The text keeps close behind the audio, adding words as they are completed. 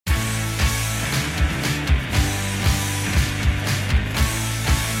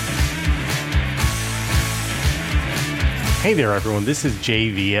Hey there, everyone. This is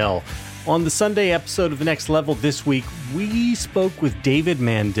JVL. On the Sunday episode of The Next Level this week, we spoke with David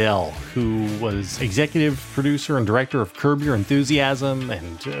Mandel, who was executive producer and director of Curb Your Enthusiasm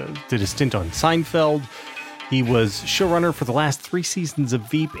and did a stint on Seinfeld. He was showrunner for the last 3 seasons of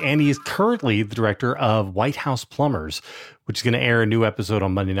Veep, and he is currently the director of White House Plumbers, which is going to air a new episode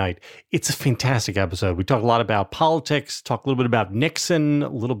on Monday night. It's a fantastic episode. We talk a lot about politics, talk a little bit about Nixon, a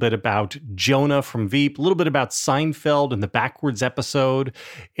little bit about Jonah from Veep, a little bit about Seinfeld and the Backwards episode,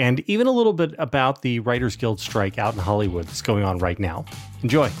 and even a little bit about the Writers Guild strike out in Hollywood that's going on right now.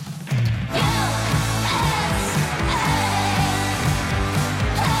 Enjoy.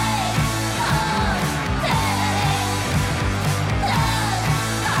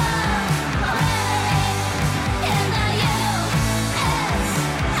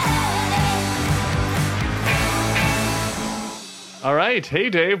 All right.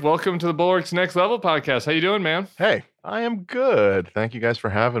 Hey, Dave. Welcome to the Bulwark's Next Level podcast. How you doing, man? Hey, I am good. Thank you guys for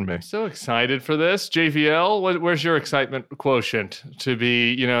having me. So excited for this. JVL, where's your excitement quotient to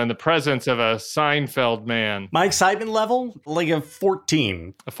be, in the presence of a Seinfeld man? My excitement level, like a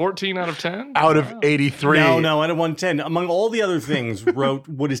 14. A 14 out of 10? Out of 83. No, out of 110. Among all the other things, wrote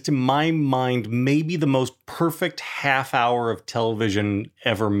what is, to my mind, maybe the most perfect half hour of television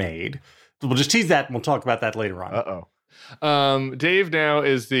ever made. We'll just tease that and we'll talk about that later on. Uh-oh. Dave now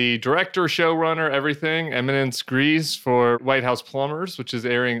is the director, showrunner, everything, eminence grise for White House Plumbers, which is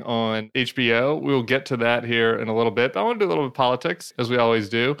airing on HBO. We'll get to that here in a little bit, but I want to do a little bit of politics, as we always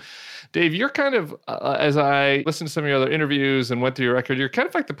do. Dave, you're kind of, as I listened to some of your other interviews and went through your record, you're kind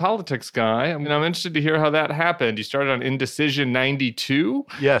of like the politics guy. I mean, I'm interested to hear how that happened. You started on Indecision 92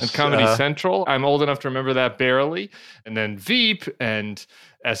 yes, and Comedy Central. I'm old enough to remember that barely. And then Veep and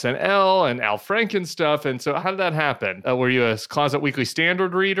SNL and Al Franken stuff. And so how did that happen? Were you a Closet Weekly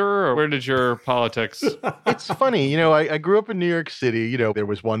Standard reader, or where did your politics? It's funny. I grew up in New York City. There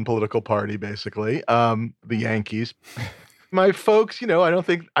was one political party, basically, the Yankees. My folks,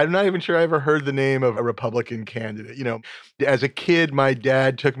 I'm not even sure I ever heard the name of a Republican candidate. As a kid, my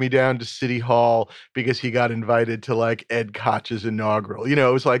dad took me down to City Hall because he got invited to Ed Koch's inaugural. It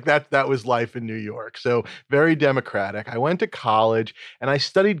was like that was life in New York. So very democratic. I went to college and I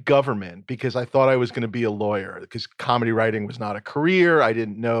studied government because I thought I was going to be a lawyer because comedy writing was not a career. I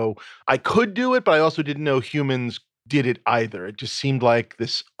didn't know I could do it, but I also didn't know humans did it either. It just seemed like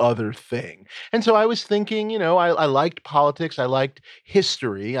this other thing. And so I was thinking, I liked politics. I liked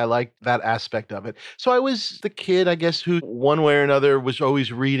history. I liked that aspect of it. So I was the kid, I guess, who one way or another was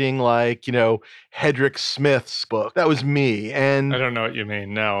always reading Hedrick Smith's book. That was me. And I don't know what you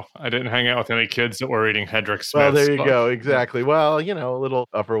mean. No, I didn't hang out with any kids that were reading Hedrick Smith's Well, there you book. go. Exactly. Well, a little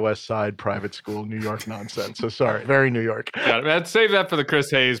Upper West Side private school, New York nonsense. So sorry. Very New York. Got it. Save that for the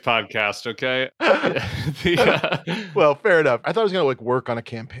Chris Hayes podcast, okay? Well, fair enough. I thought I was going to work on a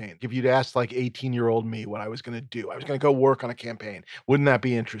campaign. If you'd asked 18-year-old me what I was going to do, I was going to go work on a campaign. Wouldn't that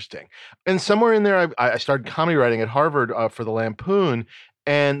be interesting? And somewhere in there, I started comedy writing at Harvard for the Lampoon.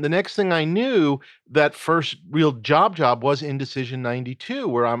 And the next thing I knew, that first real job was Indecision 92,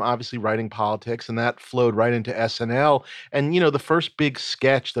 where I'm obviously writing politics, and that flowed right into SNL. And, the first big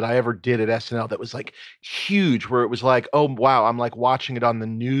sketch that I ever did at SNL that was huge, where it was oh, wow, I'm watching it on the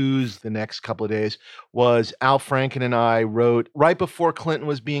news the next couple of days, was Al Franken and I wrote right before Clinton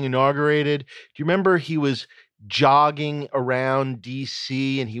was being inaugurated. Do you remember he was jogging around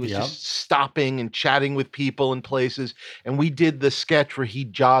DC and he was just stopping and chatting with people in places, and we did the sketch where he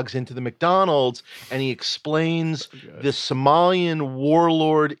jogs into the McDonald's and he explains the Somalian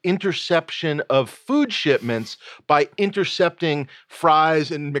warlord interception of food shipments by intercepting fries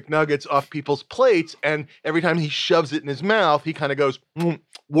and McNuggets off people's plates, and every time he shoves it in his mouth he kind of goes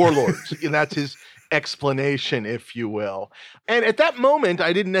warlords and that's his explanation, if you will. And at that moment,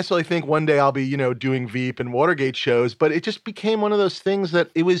 I didn't necessarily think one day I'll be, doing Veep and Watergate shows, but it just became one of those things that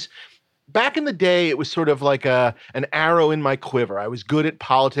it was, back in the day, it was sort of like an arrow in my quiver. I was good at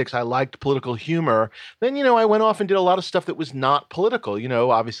politics. I liked political humor. Then, I went off and did a lot of stuff that was not political.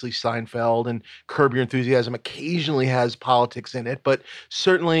 Obviously Seinfeld and Curb Your Enthusiasm occasionally has politics in it, but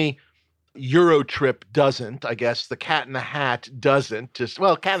certainly Eurotrip doesn't. I guess the Cat in the Hat doesn't.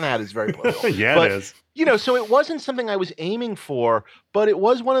 Cat in the Hat is very political. It is. So it wasn't something I was aiming for, but it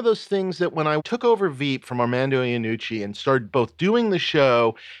was one of those things that when I took over Veep from Armando Iannucci and started both doing the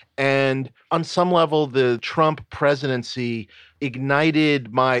show and on some level the Trump presidency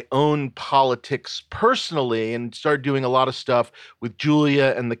ignited my own politics personally and started doing a lot of stuff with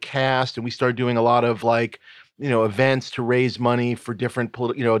Julia and the cast, and we started doing a lot of events to raise money for different,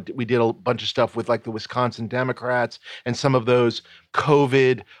 we did a bunch of stuff with the Wisconsin Democrats and some of those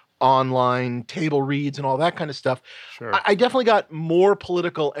COVID online table reads and all that kind of stuff. Sure. I definitely got more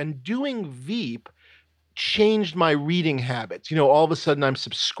political, and doing Veep changed my reading habits. All of a sudden I'm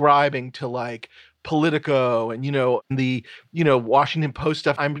subscribing to like Politico and, the, Washington Post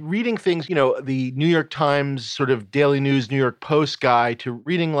stuff. I'm reading things, the New York Times sort of daily news, New York Post guy, to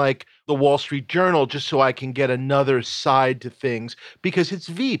reading like the Wall Street Journal, just so I can get another side to things, because it's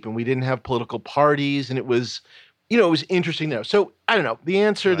Veep and we didn't have political parties, and it was interesting though. So I don't know. The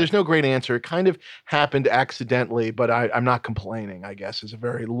answer, There's no great answer. It kind of happened accidentally, but I'm not complaining, I guess, is a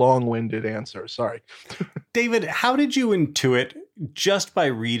very long-winded answer. Sorry. David, how did you intuit, just by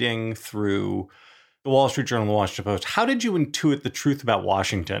reading through the Wall Street Journal and the Washington Post, how did you intuit the truth about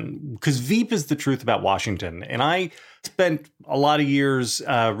Washington? Because Veep is the truth about Washington. And I spent a lot of years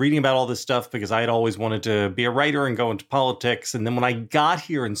reading about all this stuff because I had always wanted to be a writer and go into politics. And then when I got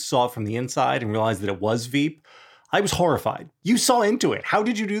here and saw it from the inside and realized that it was Veep, I was horrified. You saw into it. How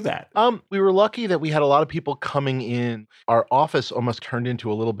did you do that? We were lucky that we had a lot of people coming in. Our office almost turned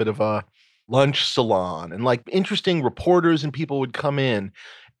into a little bit of a lunch salon, and like interesting reporters and people would come in.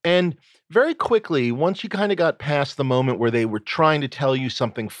 And very quickly, once you kind of got past the moment where they were trying to tell you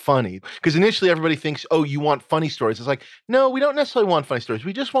something funny, because initially everybody thinks, oh, you want funny stories. It's like, no, we don't necessarily want funny stories.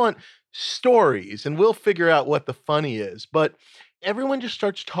 We just want stories, and we'll figure out what the funny is. But everyone just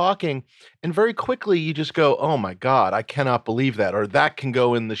starts talking, and very quickly you just go, oh my God, I cannot believe that, or that can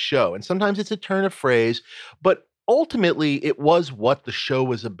go in the show. And sometimes it's a turn of phrase, but ultimately it was what the show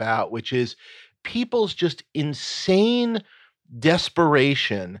was about, which is people's just insane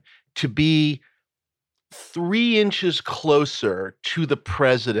desperation to be 3 inches closer to the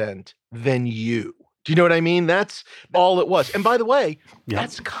president than you. Do you know what I mean? That's all it was. And by the way,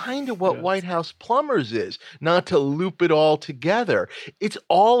 that's kind of what White House Plumbers is, not to loop it all together. It's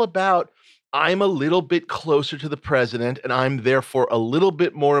all about, I'm a little bit closer to the president and I'm therefore a little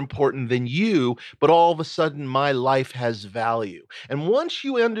bit more important than you, but all of a sudden my life has value. And once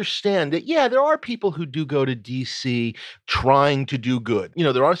you understand that, there are people who do go to DC trying to do good.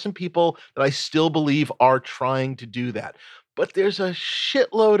 There are some people that I still believe are trying to do that. But there's a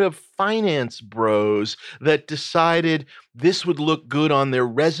shitload of finance bros that decided this would look good on their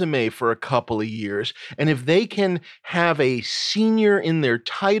resume for a couple of years. And if they can have a senior in their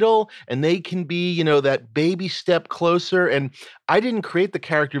title and they can be, that baby step closer. And I didn't create the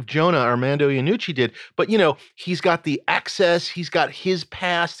character of Jonah, Armando Iannucci did, but, he's got the access, he's got his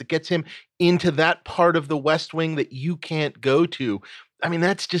past that gets him into that part of the West Wing that you can't go to. I mean,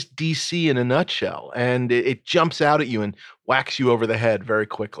 that's just DC in a nutshell, and it jumps out at you and whacks you over the head very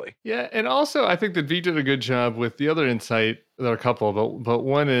quickly. Yeah, and also I think that V did a good job with the other insight. There are a couple, but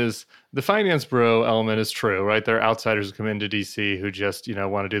one is the finance bro element is true, right? There are outsiders who come into DC who just,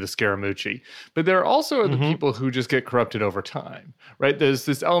 want to do the Scaramucci. But there are also the people who just get corrupted over time, right? There's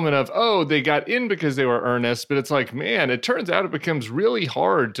this element of, oh, they got in because they were earnest, but it's like, man, it turns out it becomes really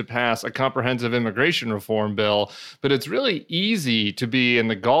hard to pass a comprehensive immigration reform bill, but it's really easy to be in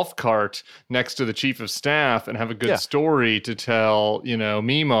the golf cart next to the chief of staff and have a good story to tell,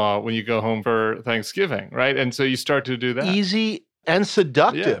 Meemaw when you go home for Thanksgiving, right? And so you start to do that. Easy and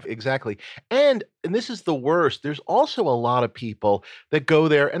seductive, exactly. And this is the worst. There's also a lot of people that go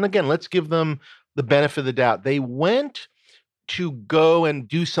there, and again, let's give them the benefit of the doubt. They went to go and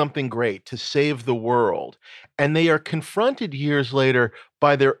do something great to save the world, and they are confronted years later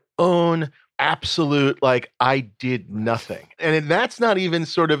by their own absolute, I did nothing. And that's not even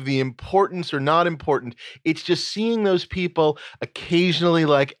sort of the importance or not important. It's just seeing those people occasionally,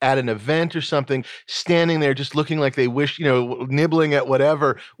 at an event or something, standing there just looking like they wish, nibbling at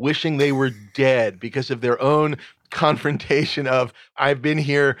whatever, wishing they were dead because of their own confrontation of, I've been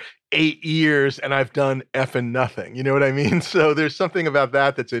here 8 years and I've done effing nothing. You know what I mean? So there's something about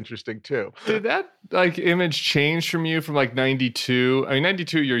that that's interesting too. Did that image change from you from 92? I mean,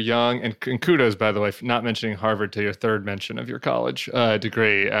 92, you're young, and kudos, by the way, for not mentioning Harvard till your third mention of your college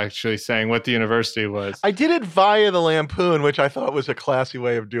degree, actually saying what the university was. I did it via the Lampoon, which I thought was a classy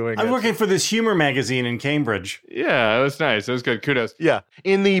way of doing it. I'm working for this humor magazine in Cambridge. Yeah, it was nice. It was good. Kudos. Yeah.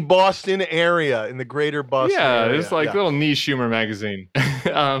 In the Boston area, in the greater Boston area. Yeah, it's little niche humor magazine.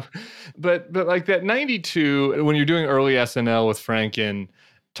 But that 92, when you're doing early SNL with Franken,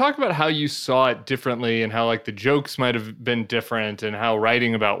 talk about how you saw it differently and how the jokes might have been different and how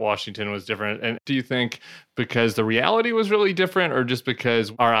writing about Washington was different. And do you think because the reality was really different, or just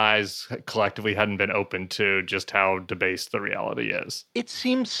because our eyes collectively hadn't been open to just how debased the reality is? It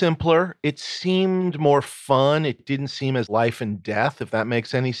seemed simpler. It seemed more fun. It didn't seem as life and death, if that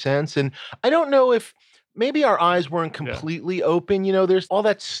makes any sense. And I don't know if maybe our eyes weren't completely open. There's all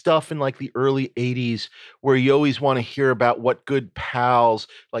that stuff in like the early 80s where you always want to hear about what good pals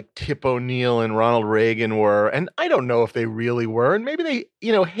like Tip O'Neill and Ronald Reagan were. And I don't know if they really were. And maybe they,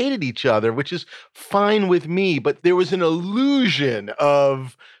 hated each other, which is fine with me. But there was an illusion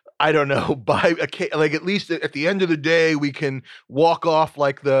of, I don't know, like at least at the end of the day, we can walk off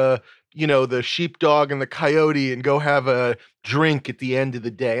like the sheepdog and the coyote and go have a drink at the end of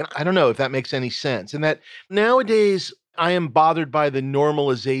the day. And I don't know if that makes any sense. And that nowadays I am bothered by the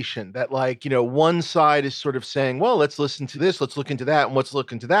normalization that one side is sort of saying, well, let's listen to this, let's look into that, and let's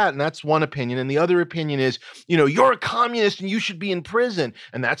look into that. And that's one opinion. And the other opinion is, you're a communist and you should be in prison.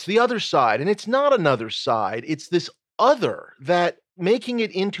 And that's the other side. And it's not another side. It's this other that making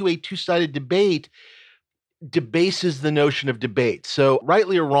it into a two-sided debate debases the notion of debate. So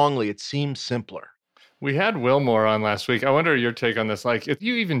rightly or wrongly, it seems simpler. We had Wilmore on last week. I wonder your take on this. Like, if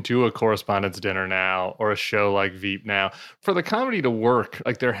you even do a correspondence dinner now or a show like Veep now, for the comedy to work,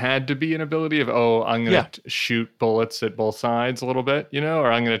 like there had to be an ability of, I'm going to shoot bullets at both sides a little bit,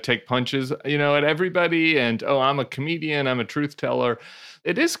 or I'm going to take punches, at everybody. And, I'm a comedian, I'm a truth teller.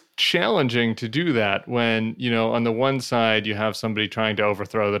 It is challenging to do that when, on the one side, you have somebody trying to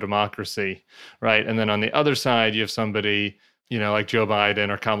overthrow the democracy, right? And then on the other side, you have somebody, like Joe Biden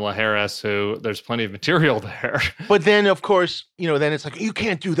or Kamala Harris, who there's plenty of material there. But then, of course, then it's like, you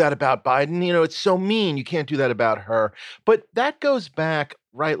can't do that about Biden. It's so mean. You can't do that about her. But that goes back,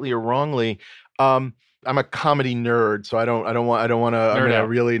 rightly or wrongly. I'm a comedy nerd, so I don't want to, I'm going to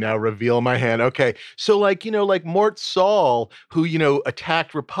really now reveal my hand. Okay. So like Mort Saul, who,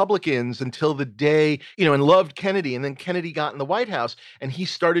 attacked Republicans until the day, and loved Kennedy. And then Kennedy got in the White House and he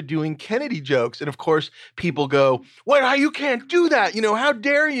started doing Kennedy jokes. And of course, people go, well, you can't do that. How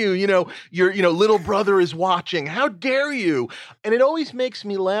dare you? Your, little brother is watching. How dare you? And it always makes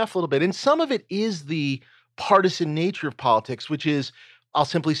me laugh a little bit. And some of it is the partisan nature of politics, which is, I'll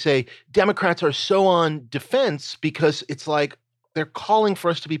simply say Democrats are so on defense because it's like they're calling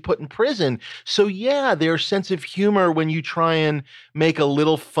for us to be put in prison. So yeah, their sense of humor when you try and make a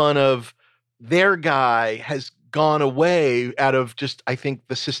little fun of their guy has gone away out of just, I think,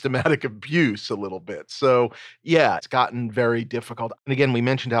 the systematic abuse a little bit. So yeah, it's gotten very difficult. And again, we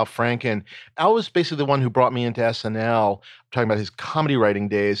mentioned Al Franken. Al was basically the one who brought me into SNL, talking about his comedy writing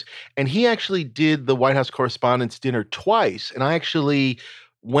days. And he actually did the White House Correspondents' Dinner twice. And I actually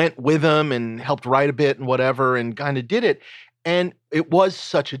went with him and helped write a bit and whatever and kind of did it. And it was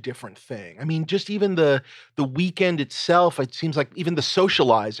such a different thing. I mean, just even the weekend itself, it seems like even the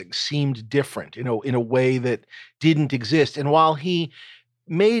socializing seemed different, in a way that didn't exist. And while he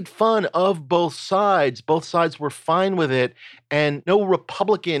made fun of both sides were fine with it. And no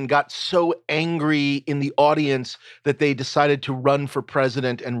Republican got so angry in the audience that they decided to run for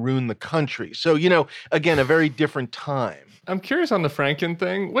president and ruin the country. So, again, a very different time. I'm curious on the Franken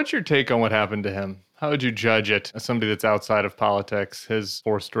thing. What's your take on what happened to him? How would you judge it as somebody that's outside of politics, his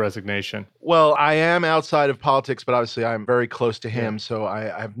forced resignation? Well, I am outside of politics, but obviously I'm very close to him. So I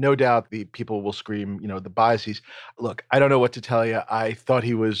have no doubt the people will scream, the biases. Look, I don't know what to tell you. I thought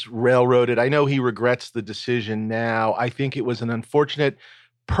he was railroaded. I know he regrets the decision now. I think it was an unfortunate,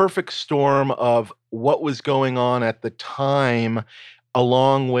 perfect storm of what was going on at the time,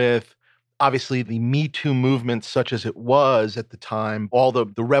 along with obviously the Me Too movement, such as it was at the time, all the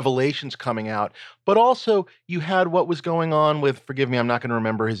revelations coming out, but also you had what was going on with, forgive me, I'm not going to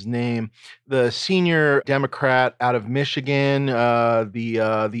remember his name, the senior Democrat out of Michigan,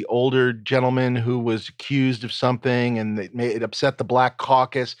 the older gentleman who was accused of something, and it upset the Black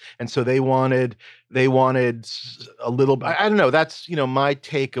Caucus, and so they wanted a little. I don't know. That's my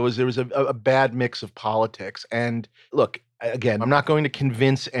take. There was a bad mix of politics, and look. Again, I'm not going to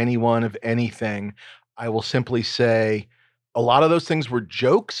convince anyone of anything. I will simply say a lot of those things were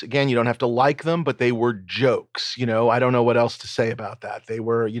jokes. Again, you don't have to like them, but they were jokes. I don't know what else to say about that.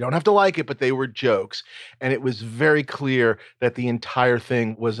 You don't have to like it, but they were jokes. And it was very clear that the entire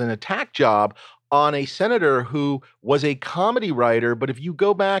thing was an attack job on a senator who was a comedy writer. But if you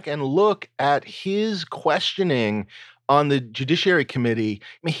go back and look at his questioning on the Judiciary Committee,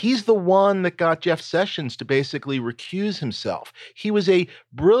 I mean, he's the one that got Jeff Sessions to basically recuse himself. He was a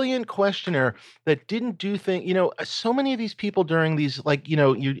brilliant questioner that didn't do things. So many of these people during these,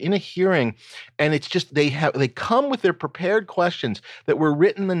 you're in a hearing, and it's just they come with their prepared questions that were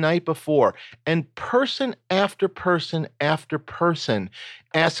written the night before, and person after person after person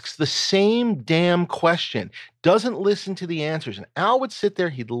asks the same damn question, doesn't listen to the answers. And Al would sit there,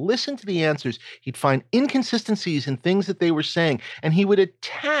 he'd listen to the answers, he'd find inconsistencies in things that they were saying, and he would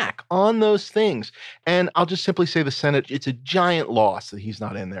attack on those things. And I'll just simply say the Senate, it's a giant loss that he's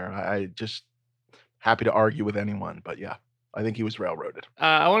not in there. happy to argue with anyone. But yeah, I think he was railroaded.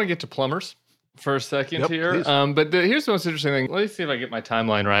 I want to get to plumbers for a second here. Please. But here's the most interesting thing. Let me see if I get my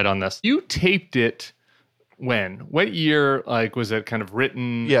timeline right on this. You taped it when? What year, was it kind of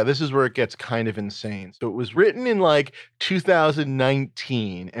written? Yeah, this is where it gets kind of insane. So it was written in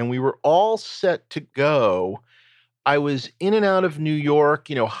 2019, and we were all set to go. I was in and out of New York,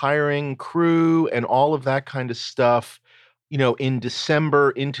 hiring crew and all of that kind of stuff, in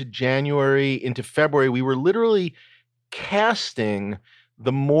December, into January, into February. We were literally casting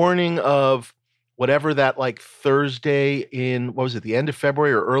the morning of whatever that Thursday in, what was it, the end of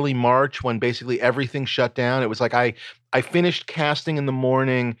February or early March, when basically everything shut down. It was like I finished casting in the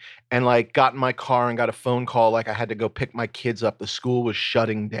morning and got in my car and got a phone call I had to go pick my kids up. The school was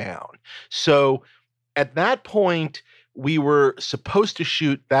shutting down. So at that point, we were supposed to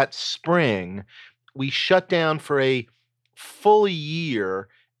shoot that spring. We shut down for a full year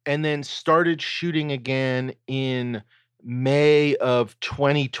and then started shooting again in May of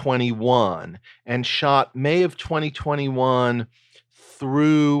 2021 and shot May of 2021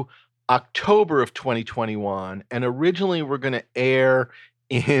 through October of 2021. And originally we're going to air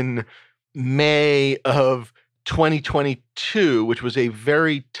in May of 2022, which was a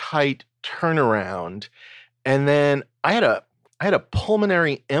very tight turnaround. And then I had a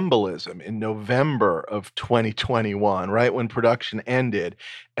pulmonary embolism in November of 2021, right when production ended.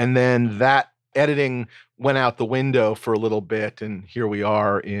 And then that editing went out the window for a little bit, and here we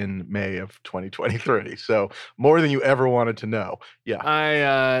are in May of 2023. So more than you ever wanted to know.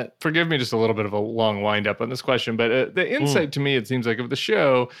 Yeah. Forgive me just a little bit of a long wind up on this question, but the insight to me, it seems like, of the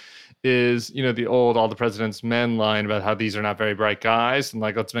show is, the old All the President's Men line about how these are not very bright guys, and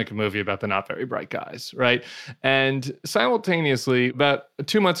let's make a movie about the not very bright guys, right? And simultaneously, about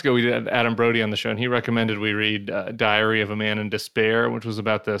 2 months ago, we did Adam Brody on the show, and he recommended we read Diary of a Man in Despair, which was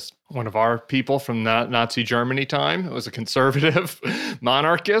about one of our people from Nazi Germany time. It was a conservative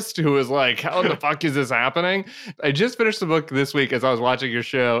monarchist who was like, how the fuck is this happening? I just finished the book this week as I was watching your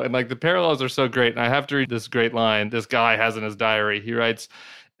show, and the parallels are so great, and I have to read this great line this guy has in his diary. He writes,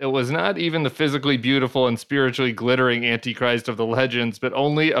 "It was not even the physically beautiful and spiritually glittering Antichrist of the legends, but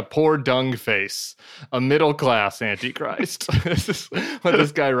only a poor dung face, a middle-class Antichrist." This is what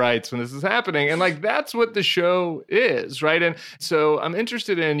this guy writes when this is happening. And that's what the show is, right? And so I'm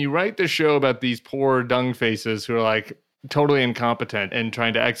interested in, you write the show about these poor dung faces who are totally incompetent and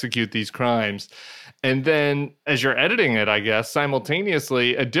trying to execute these crimes. And then as you're editing it, I guess,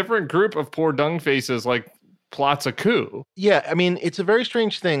 simultaneously, a different group of poor dung faces plots a coup. Yeah, I mean, it's a very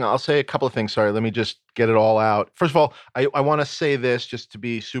strange thing. I'll say a couple of things. Sorry, let me just get it all out. First of all, I want to say this just to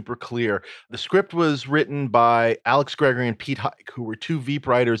be super clear. The script was written by Alex Gregory and Pete Hike, who were two Veep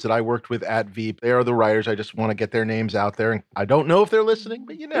writers that I worked with at Veep. They are the writers. I just want to get their names out there. And I don't know if they're listening,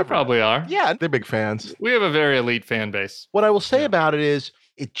 but you never They probably are. Yeah, they're big fans. We have a very elite fan base. What I will say about it is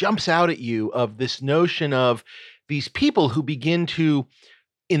it jumps out at you of this notion of these people who begin to,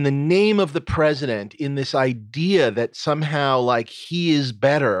 in the name of the president, in this idea that somehow he is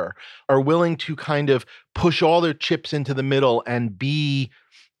better, are willing to kind of push all their chips into the middle and be,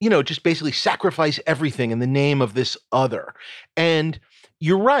 just basically sacrifice everything in the name of this other. And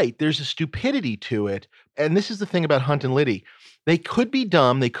you're right, there's a stupidity to it. And this is the thing about Hunt and Liddy. They could be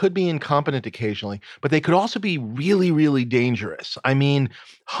dumb, they could be incompetent occasionally, but they could also be really, really dangerous. I mean,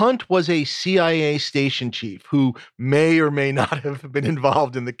 Hunt was a CIA station chief who may or may not have been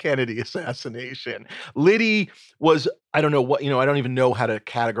involved in the Kennedy assassination. Liddy was, I don't know what, I don't even know how to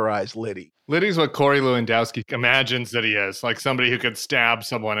categorize Liddy. Liddy's what Corey Lewandowski imagines that he is, somebody who could stab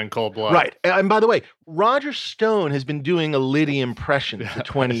someone in cold blood. Right. And by the way, Roger Stone has been doing a Liddy impression for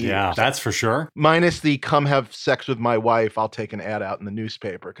 20 years. Yeah, that's for sure. Minus the "come have sex with my wife, I'll take an ad out in the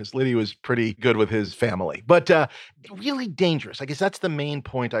newspaper," because Liddy was pretty good with his family. But really dangerous. I guess that's the main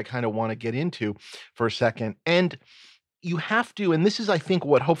point I kind of want to get into for a second. And you have to, and this is, I think,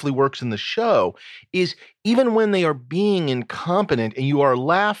 what hopefully works in the show, is even when they are being incompetent and you are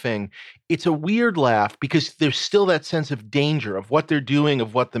laughing, it's a weird laugh because there's still that sense of danger of what they're doing,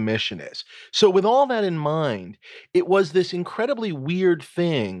 of what the mission is. So with all that in mind, it was this incredibly weird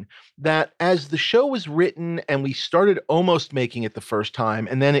thing that as the show was written and we started almost making it the first time,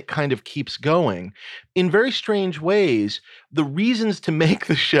 and then it kind of keeps going, in very strange ways, the reasons to make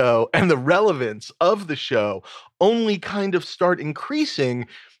the show and the relevance of the show only kind of start increasing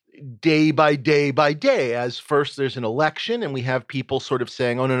day by day by day, as first there's an election and we have people sort of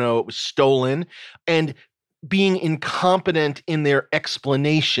saying, oh, no, it was stolen. And being incompetent in their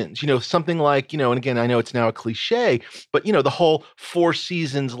explanations. Something like, and again, I know it's now a cliche, but, the whole Four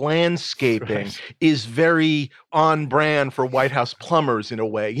Seasons landscaping Right. is very on brand for White House plumbers in a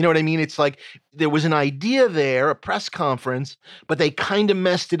way. You know what I mean? It's like there was an idea there, a press conference, but they kind of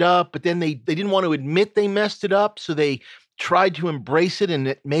messed it up, but then they didn't want to admit they messed it up, so they tried to embrace it and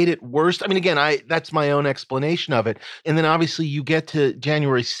it made it worse. I mean, again, that's my own explanation of it. And then obviously you get to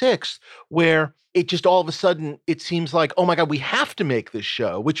January 6th, where it just all of a sudden, it seems like, oh my God, we have to make this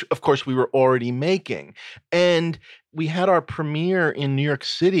show, which of course we were already making. And we had our premiere in New York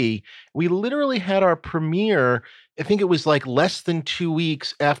City. We literally had our premiere, I think it was like less than 2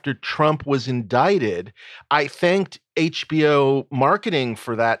 weeks after Trump was indicted. I thanked HBO marketing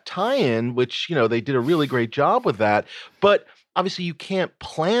for that tie-in, which, they did a really great job with that. But obviously you can't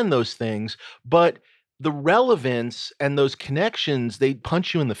plan those things, but the relevance and those connections, they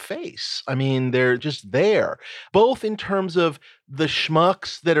punch you in the face. I mean, they're just there, both in terms of the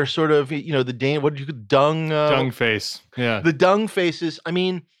schmucks that are sort of, Dung? Dung face. Yeah. The Dung faces. I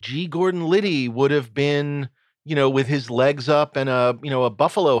mean, G. Gordon Liddy would have been, with his legs up and a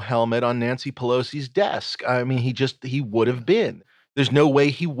buffalo helmet on Nancy Pelosi's desk. I mean, he would have been. There's no way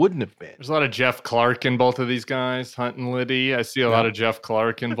he wouldn't have been. There's a lot of Jeff Clark in both of these guys, Hunt and Liddy. I see a lot of Jeff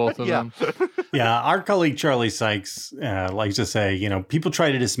Clark in both of them. Yeah, our colleague Charlie Sykes likes to say, people try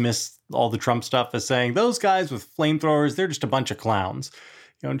to dismiss all the Trump stuff as saying those guys with flamethrowers, they're just a bunch of clowns.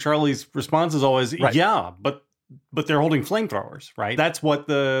 And Charlie's response is always, right. Yeah, but they're holding flamethrowers, right? That's what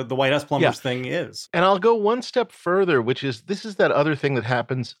the White House plumbers thing is. And I'll go one step further, which is this is that other thing that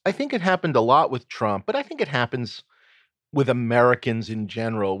happens. I think it happened a lot with Trump, but I think it happens with Americans in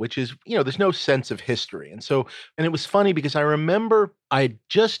general, which is, there's no sense of history. And it was funny because I remember I had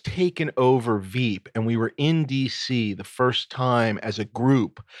just taken over Veep and we were in DC the first time as a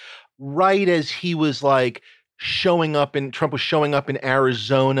group, right as he was like Trump was showing up in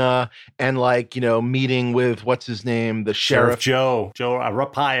Arizona and meeting with, what's his name? The Sheriff Joe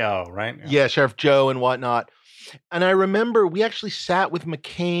Arpaio, right? Yeah, Sheriff Joe and whatnot. And I remember we actually sat with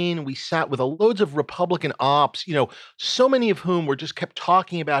McCain. We sat with loads of Republican ops, so many of whom were just kept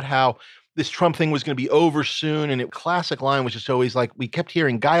talking about how this Trump thing was going to be over soon. And classic line was just always like, we kept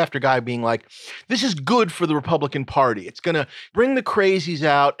hearing guy after guy being like, this is good for the Republican Party. It's going to bring the crazies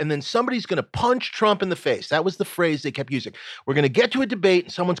out. And then somebody's going to punch Trump in the face. That was the phrase they kept using. We're going to get to a debate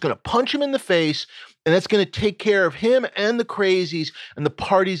and someone's going to punch him in the face. And that's going to take care of him and the crazies, and the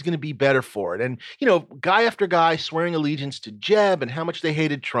party's going to be better for it. And, guy after guy swearing allegiance to Jeb and how much they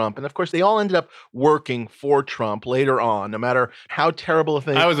hated Trump. And of course, they all ended up working for Trump later on, no matter how terrible a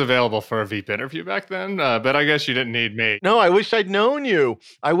thing. I was available for a Veep interview back then, but I guess you didn't need me. No, I wish I'd known you.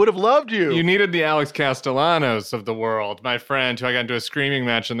 I would have loved you. You needed the Alex Castellanos of the world, my friend, who I got into a screaming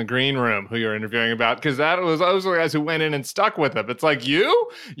match in the green room, who you're interviewing about, because those were the guys who went in and stuck with him. It's like,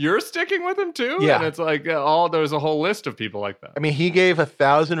 you're sticking with him too? Yeah. And it's like there's a whole list of people like that. I mean, he gave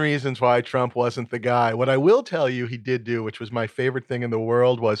 1,000 reasons why Trump wasn't the guy. What I will tell you he did do, which was my favorite thing in the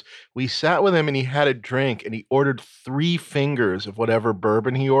world, was we sat with him and he had a drink and he ordered 3 fingers of whatever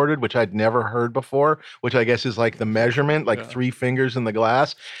bourbon he ordered, which I'd never heard before, which I guess is like the measurement, 3 fingers in the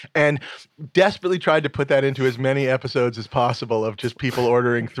glass, and desperately tried to put that into as many episodes as possible of just people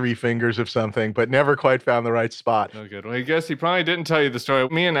ordering 3 fingers of something, but never quite found the right spot. Oh, good. Well, I guess he probably didn't tell you the story.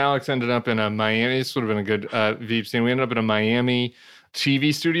 Me and Alex ended up in a Miami. This would have been a good Veep scene. We ended up in a Miami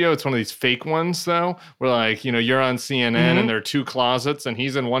TV studio. It's one of these fake ones, though, where you're on CNN and there are 2 closets, and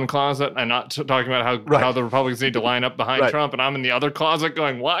he's in one closet and not talking about how the Republicans need to line up behind Trump, and I'm in the other closet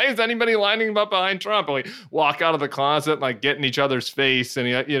going, why is anybody lining up behind Trump? And we walk out of the closet, get in each other's face and,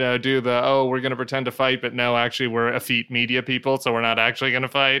 do we're going to pretend to fight, but no, actually we're effete media people, so we're not actually going to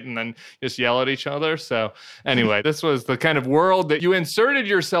fight, and then just yell at each other. So anyway, this was the kind of world that you inserted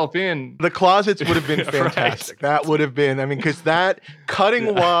yourself in. The closets would have been fantastic. Right. That would have been, because that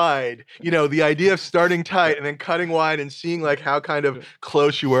cutting wide, the idea of starting tight and then cutting wide and seeing how kind of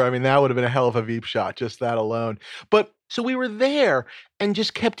close you were. that would have been a hell of a Veep shot, just that alone. But so we were there and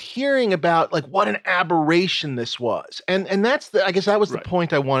just kept hearing about what an aberration this was. And that's I guess that was the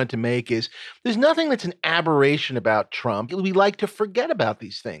point I wanted to make is there's nothing that's an aberration about Trump. We like to forget about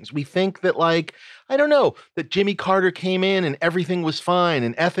these things. We think that I don't know, that Jimmy Carter came in and everything was fine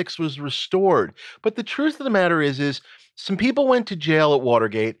and ethics was restored. But the truth of the matter is some people went to jail at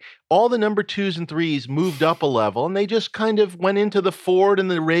Watergate. All the number 2s and 3s moved up a level, and they just kind of went into the Ford and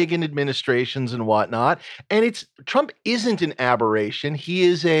the Reagan administrations and whatnot. And Trump isn't an aberration. He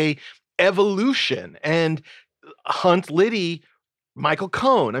is a evolution. And Hunt Liddy Michael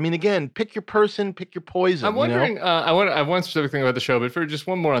Cohen. I mean, again, pick your person, pick your poison. I'm wondering, I have one specific thing about the show, but for just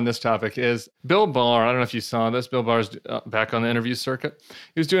one more on this topic is Bill Barr. I don't know if you saw this. Bill Barr's back on the interview circuit.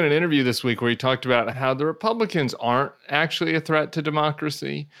 He was doing an interview this week where he talked about how the Republicans aren't actually a threat to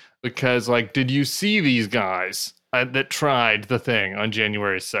democracy because, like, did you see these guys that tried the thing on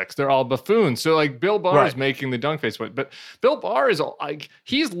January 6th? They're all buffoons. So, like, Bill Barr is making the Dung face point, but Bill Barr is like,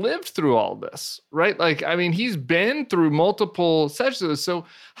 he's lived through all this, right? Like, I mean, he's been through multiple sessions. So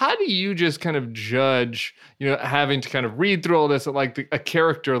how do you just kind of judge, having to kind of read through all this, like a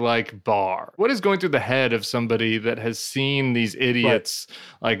character like Barr? What is going through the head of somebody that has seen these idiots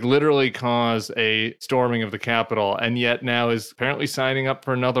like literally cause a storming of the Capitol and yet now is apparently signing up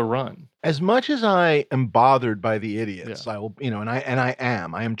for another run? As much as I am bothered by the idiots, I will, and I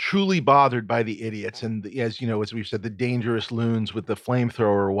am truly bothered by the idiots. And as as we've said, the dangerous loons with the flamethrower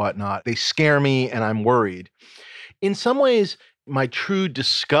or whatnot, they scare me and I'm worried. In some ways, my true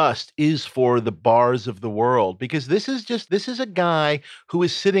disgust is for the Barrs of the world, because this is a guy who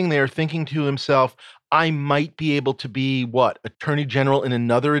is sitting there thinking to himself, I might be able to be attorney general in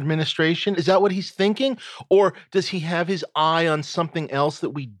another administration. Is that what he's thinking? Or does he have his eye on something else that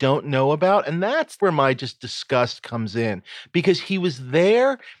we don't know about? And that's where my just disgust comes in, because he was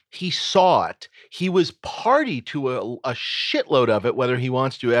there. He saw it. He was party to a shitload of it, whether he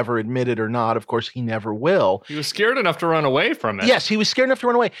wants to ever admit it or not. Of course, he never will. He was scared enough to run away from it. Yes, he was scared enough to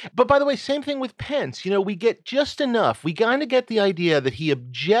run away. But by the way, same thing with Pence. We get just enough. We kind of get the idea that he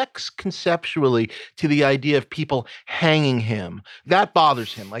objects conceptually to the idea of people hanging him. That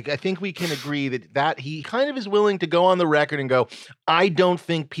bothers him. Like, I think we can agree that he kind of is willing to go on the record and go, I don't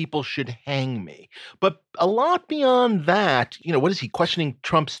think people should hang me. But a lot beyond that, what is he questioning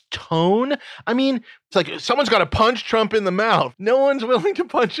Trump's tone? I mean, it's like someone's got to punch Trump in the mouth. No one's willing to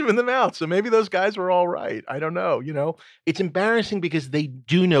punch him in the mouth. So maybe those guys were all right. I don't know. It's embarrassing because they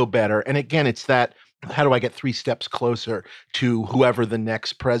do know better. And again, it's that, how do I get 3 steps closer to whoever the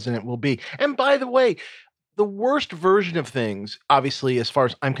next president will be? And by the way, the worst version of things, obviously, as far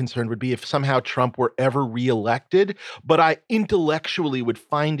as I'm concerned, would be if somehow Trump were ever reelected. But I intellectually would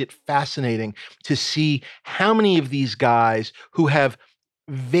find it fascinating to see how many of these guys who have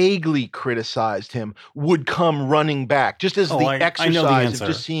vaguely criticized him would come running back, just as exercise of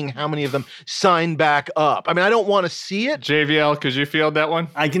just seeing how many of them sign back up. I mean, I don't want to see it. JVL, could you field that one?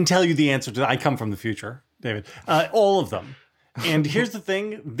 I can tell you the answer to that. I come from the future, David. All of them. And here's the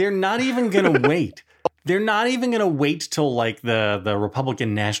thing. They're not even going to wait. They're not even going to wait till like the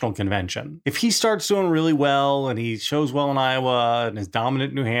Republican National Convention. If he starts doing really well and he shows well in Iowa and is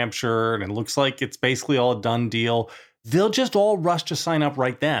dominant in New Hampshire and it looks like it's basically all a done deal, they'll just all rush to sign up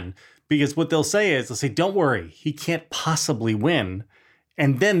right then. Because what they'll say, don't worry, he can't possibly win.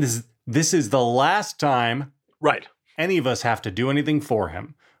 And then this is the last time any of us have to do anything for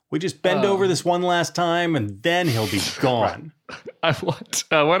him. We just bend over this one last time, and then he'll be gone. I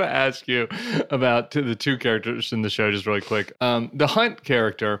want to ask you about the 2 characters in the show, just really quick. The Hunt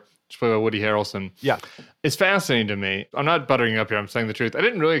character, played by Woody Harrelson. Yeah. It's fascinating to me. I'm not buttering up here. I'm saying the truth. I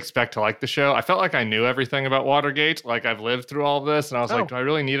didn't really expect to like the show. I felt like I knew everything about Watergate. Like, I've lived through all of this. And I was like, do I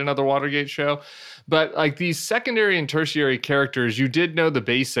really need another Watergate show? But like these secondary and tertiary characters, you did know the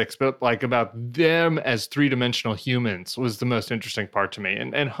basics, but like about them as 3-dimensional humans was the most interesting part to me.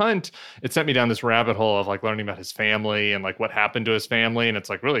 And Hunt, it sent me down this rabbit hole of like learning about his family and like what happened to his family. And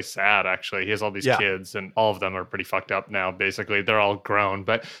it's like really sad, actually. He has all these kids and all of them are pretty fucked up now, basically. They're all grown.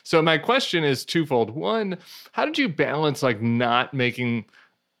 But so my question is twofold. One, how did you balance like not making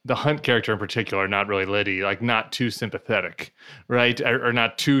the Hunt character in particular, not really Liddy, like not too sympathetic, right? Or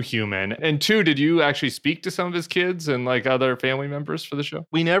not too human. And 2, did you actually speak to some of his kids and like other family members for the show?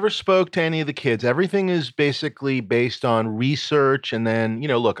 We never spoke to any of the kids. Everything is basically based on research. And then,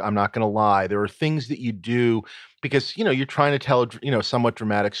 look, I'm not going to lie. There are things that you do because, you're trying to tell a, somewhat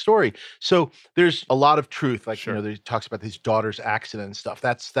dramatic story. So there's a lot of truth. Like, he talks about his daughter's accident and stuff.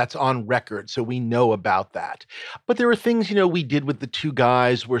 That's on record. So we know about that. But there are things, we did with the 2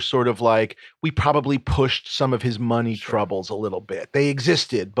 guys where sort of like, we probably pushed some of his money troubles a little bit. They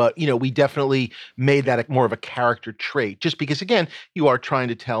existed, but, we definitely made that more of a character trait just because, again, you are trying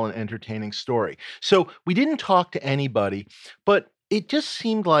to tell an entertaining story. So we didn't talk to anybody, but it just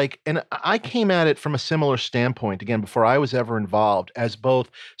seemed like, and I came at it from a similar standpoint, again, before I was ever involved, as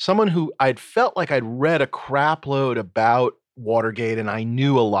both someone who I'd felt like I'd read a crap load about Watergate and I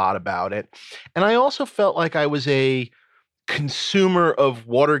knew a lot about it. And I also felt like I was a consumer of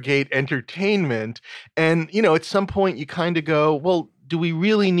Watergate entertainment. And, at some point you kind of go, well, do we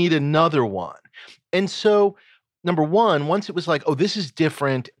really need another one? And so number one, once it was like, oh, this is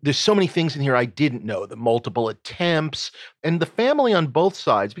different. There's so many things in here I didn't know, the multiple attempts and the family on both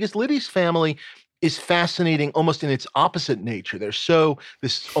sides, because Liddy's family is fascinating almost in its opposite nature. They're so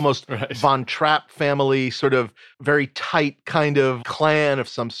this almost Right. Von Trapp family, sort of very tight kind of clan of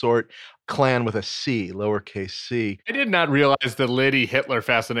some sort. Clan with a C, lowercase c. I did not realize the Liddy Hitler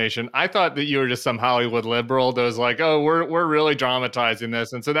fascination. I thought that you were just some Hollywood liberal that was like, oh, we're really dramatizing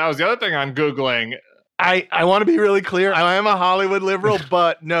this. And so that was the other thing I'm Googling. I want to be really clear. I am a Hollywood liberal,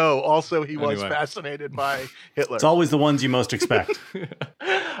 but no, also he was Anyway. fascinated by Hitler. It's always the ones you most expect.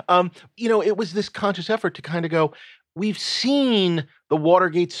 It was this conscious effort to kind of go, we've seen the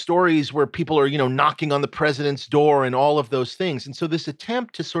Watergate stories where people are, knocking on the president's door and all of those things. And so this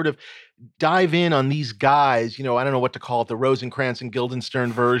attempt to sort of dive in on these guys, I don't know what to call it, the Rosencrantz and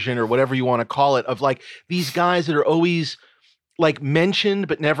Guildenstern version or whatever you want to call it, of like these guys that are always like mentioned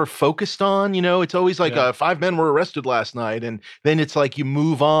but never focused on. It's always like 5 men were arrested last night, and then it's like you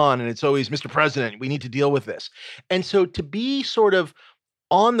move on and it's always, Mr. President, we need to deal with this. And so to be sort of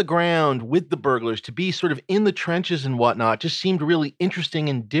on the ground with the burglars, to be sort of in the trenches and whatnot, just seemed really interesting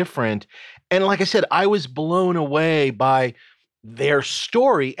and different. And like I said, I was blown away by their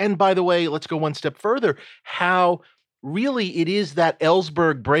story. And by the way, let's go one step further, how really it is that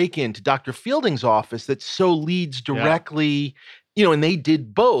Ellsberg break-in to Dr. Fielding's office that so leads directly, and they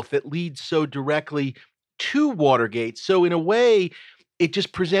did both, that leads so directly to Watergate. So in a way, it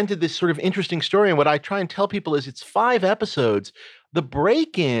just presented this sort of interesting story. And what I try and tell people is it's 5 episodes. The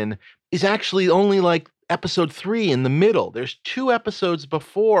break-in is actually only like episode 3 in the middle. There's 2 episodes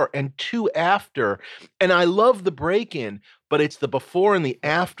before and 2 after. And I love the break-in, but it's the before and the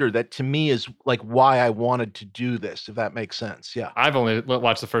after that to me is like why I wanted to do this, if that makes sense. Yeah. I've only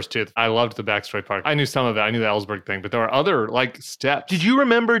watched the first 2. I loved the backstory part. I knew some of it. I knew the Ellsberg thing, but there were other like steps. Did you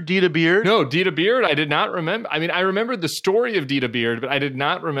remember Dita Beard? No, Dita Beard, I did not remember. I mean, I remembered the story of Dita Beard, but I did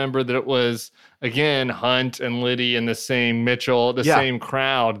not remember that it was, again, Hunt and Liddy and the same Mitchell, the same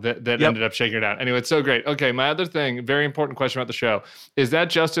crowd that ended up shaking it out. Anyway, it's so great. Okay, my other thing, very important question about the show. Is that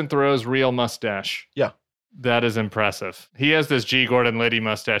Justin Theroux's real mustache? Yeah. That is impressive. He has this G. Gordon Liddy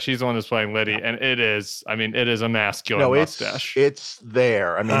mustache. He's the one that's playing Liddy, and it is a masculine mustache. It's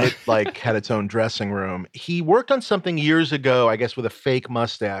there. I mean, it like had its own dressing room. He worked on something years ago, I guess, with a fake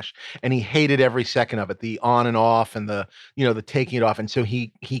mustache, and he hated every second of it, the on and off and the taking it off. And so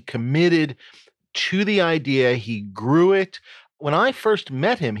he committed to the idea. He grew it. When I first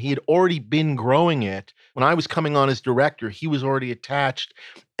met him, he had already been growing it. When I was coming on as director, he was already attached,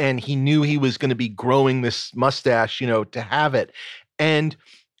 and he knew he was going to be growing this mustache, to have it. And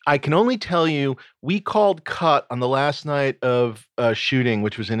I can only tell you, we called cut on the last night of shooting,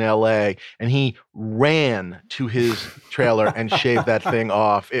 which was in LA, and he ran to his trailer and shaved that thing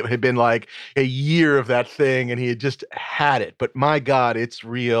off. It had been like a year of that thing, and he had just had it. But my God, it's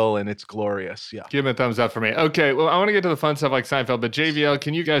real and it's glorious. Yeah. Give him a thumbs up for me. Okay, well, I want to get to the fun stuff like Seinfeld, but JVL,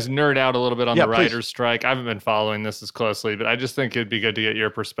 can you guys nerd out a little bit on the writer's strike? I haven't been following this as closely, but I just think it'd be good to get your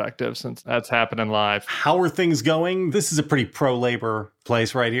perspective since that's happening live. How are things going? This is a pretty pro-labor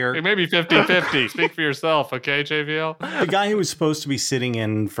place right here. It may be 50-50. Speak for yourself, okay, JVL? The guy who was supposed to be sitting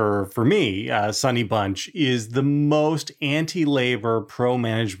in for me, Sonny Bunch, is the most anti-labor,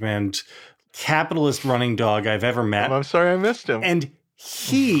 pro-management, capitalist running dog I've ever met. I'm sorry I missed him. And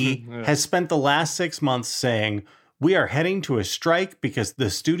he has spent the last 6 months saying, we are heading to a strike because the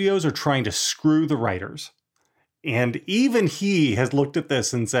studios are trying to screw the writers. And even he has looked at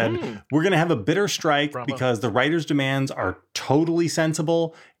this and said, we're going to have a bitter strike because the writers' demands are totally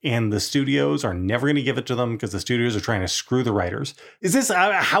sensible and the studios are never going to give it to them because the studios are trying to screw the writers. Is this,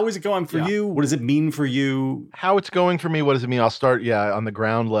 how is it going for you? What does it mean for you? How it's going for me, what does it mean? I'll start, on the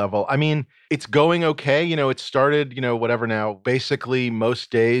ground level. I mean, it's going okay. It started, whatever now. Basically,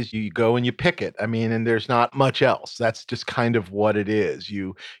 most days you go and you pick it. I mean, and there's not much else. That's just kind of what it is.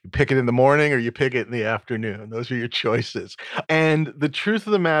 You pick it in the morning or you pick it in the afternoon. Those are your choices. And the truth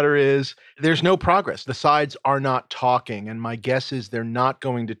of the matter is there's no progress. The sides are not talking. And my guess is they're not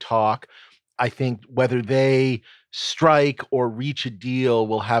going to talk. I think whether they strike or reach a deal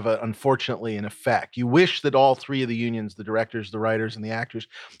will have, unfortunately, an effect. You wish that all 3 of the unions, the directors, the writers, and the actors,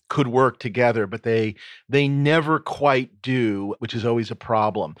 could work together, but they never quite do, which is always a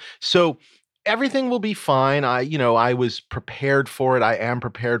problem. So everything will be fine. I was prepared for it. I am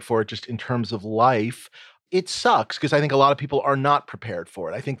prepared for it just in terms of life. It sucks because I think a lot of people are not prepared for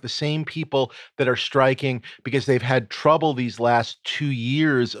it. I think the same people that are striking because they've had trouble these last 2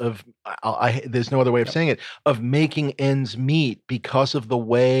 years of, there's no other way of saying it, of making ends meet because of the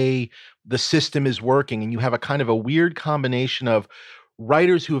way the system is working. And you have a kind of a weird combination of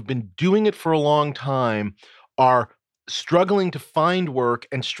writers who have been doing it for a long time are struggling to find work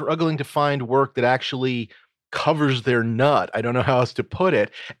and struggling to find work that actually covers their nut. I don't know how else to put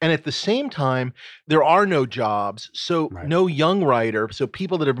it. And at the same time, there are no jobs. So Right. no young writer. So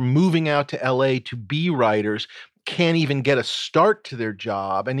people that are moving out to LA to be writers can't even get a start to their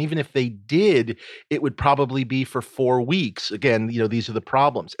job. And even if they did, it would probably be for 4 weeks. Again, these are the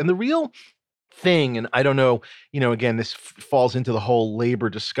problems. And the real thing, and I don't know, again, this falls into the whole labor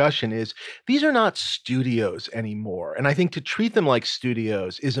discussion, is these are not studios anymore. And I think to treat them like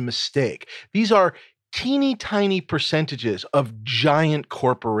studios is a mistake. These are teeny tiny percentages of giant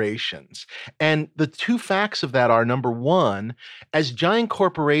corporations. And the two facts of that are, number one, as giant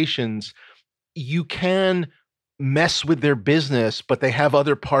corporations, you can mess with their business, but they have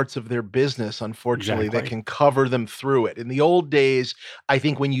other parts of their business, unfortunately, that can cover them through it. In the old days, I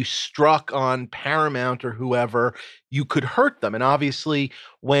think when you struck on Paramount or whoever, you could hurt them. And obviously,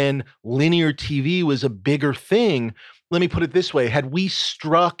 when linear TV was a bigger thing, let me put it this way. Had we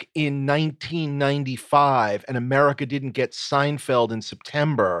struck in 1995 and America didn't get Seinfeld in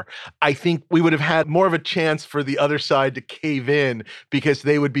September, I think we would have had more of a chance for the other side to cave in, because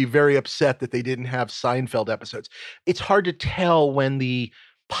they would be very upset that they didn't have Seinfeld episodes. It's hard to tell when the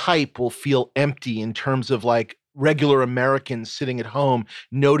pipe will feel empty in terms of like regular Americans sitting at home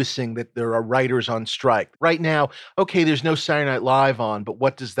noticing that there are writers on strike. Right now, okay, there's no Saturday Night Live on, but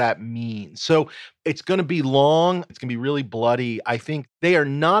what does that mean? So it's going to be long. It's going to be really bloody. I think they are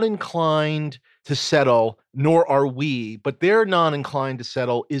not inclined to settle, nor are we, but they're not inclined to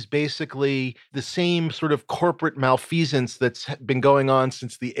settle is basically the same sort of corporate malfeasance that's been going on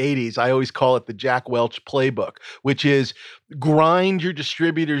since the 80s. I always call it the Jack Welch playbook, which is grind your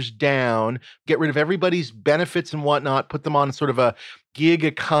distributors down, get rid of everybody's benefits and whatnot, put them on sort of a gig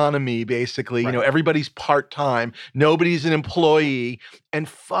economy, basically. Right. Everybody's part-time, nobody's an employee, and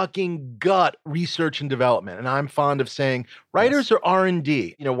fucking gut research and development. And I'm fond of saying writers are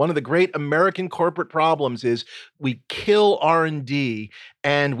R&D. One of the great American corporate problems is we kill R&D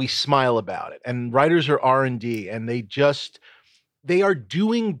and we smile about it. And writers are R&D, and they are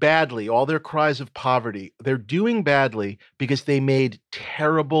doing badly. All their cries of poverty, they're doing badly because they made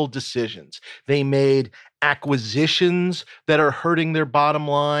terrible decisions. They made acquisitions that are hurting their bottom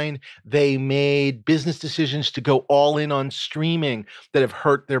line. They made business decisions to go all in on streaming that have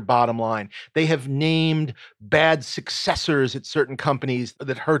hurt their bottom line. They have named bad successors at certain companies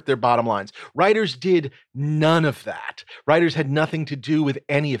that hurt their bottom lines. Writers did none of that. Writers had nothing to do with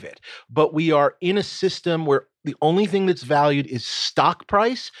any of it. But we are in a system where the only thing that's valued is stock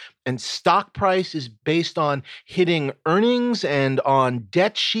price, and stock price is based on hitting earnings and on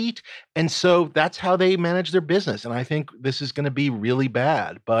debt sheet. And so that's how they manage their business. And I think this is going to be really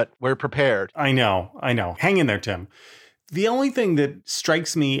bad, but we're prepared. I know. Hang in there, Tim. The only thing that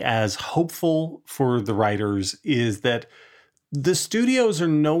strikes me as hopeful for the writers is that the studios are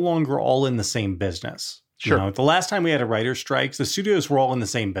no longer all in the same business. Sure. The last time we had a writer's strike, the studios were all in the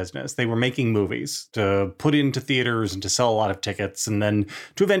same business. They were making movies to put into theaters and to sell a lot of tickets, and then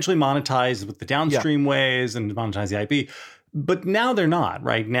to eventually monetize with the downstream ways and monetize the IP. But now they're not,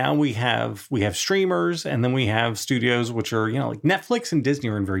 right? Now we have streamers, and then we have studios, which are, like Netflix and Disney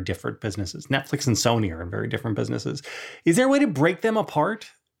are in very different businesses. Netflix and Sony are in very different businesses. Is there a way to break them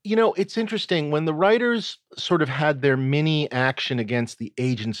apart? It's interesting. When the writers sort of had their mini action against the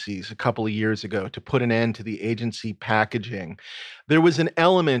agencies a couple of years ago to put an end to the agency packaging, there was an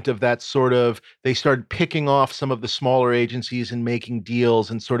element of that sort of, they started picking off some of the smaller agencies and making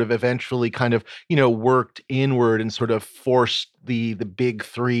deals, and sort of eventually kind of, worked inward and sort of forced the big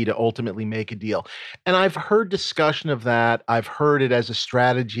three to ultimately make a deal. And I've heard discussion of that. I've heard it as a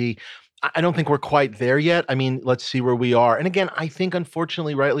strategy. I don't think we're quite there yet. I mean, let's see where we are. And again, I think,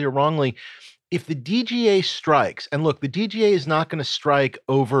 unfortunately, rightly or wrongly, if the DGA strikes, and look, the DGA is not going to strike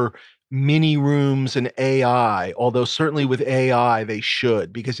over mini rooms and AI, although certainly with AI they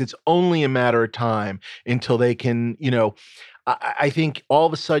should, because it's only a matter of time until they can, I think all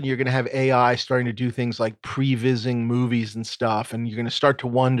of a sudden you're going to have AI starting to do things like prevising movies and stuff, and you're going to start to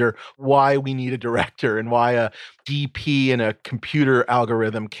wonder why we need a director and why a DP and a computer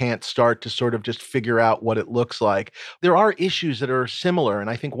algorithm can't start to sort of just figure out what it looks like. There are issues that are similar, and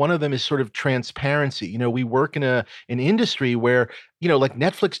I think one of them is sort of transparency. We work in an industry where, like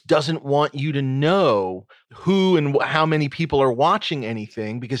Netflix doesn't want you to know who and how many people are watching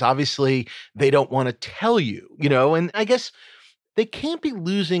anything, because obviously they don't want to tell you, and I guess they can't be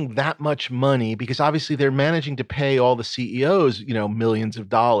losing that much money because obviously they're managing to pay all the CEOs, millions of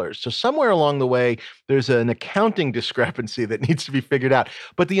dollars. So somewhere along the way, there's an accounting discrepancy that needs to be figured out.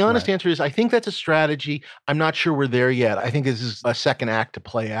 But the honest answer is I think that's a strategy. I'm not sure we're there yet. I think this is a second act to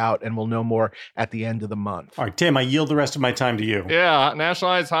play out, and we'll know more at the end of the month. All right, Tim, I yield the rest of my time to you. Yeah,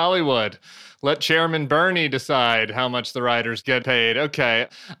 nationalize Hollywood. Let Chairman Bernie decide how much the writers get paid. Okay,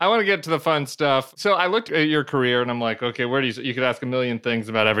 I want to get to the fun stuff. So I looked at your career and I'm like, okay, where do you could ask a million things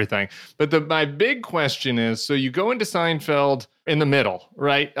about everything. But my big question is, so you go into Seinfeld in the middle,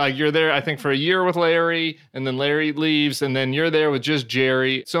 right? You're there, I think, for a year with Larry, and then Larry leaves, and then you're there with just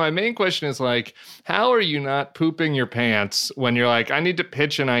Jerry. So my main question is like, how are you not pooping your pants when you're like, I need to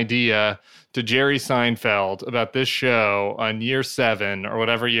pitch an idea to Jerry Seinfeld about this show on year 7 or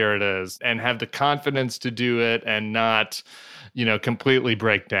whatever year it is, and have the confidence to do it and not, completely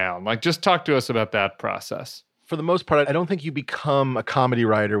break down? Like, just talk to us about that process. For the most part, I don't think you become a comedy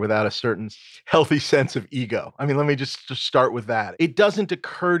writer without a certain healthy sense of ego. I mean, let me just start with that. It doesn't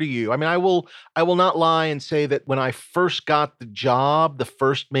occur to you. I mean, I will not lie and say that when I first got the job, the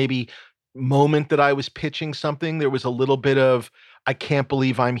first maybe moment that I was pitching something, there was a little bit of, I can't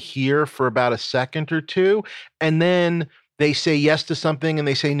believe I'm here for about a second or two. And then they say yes to something and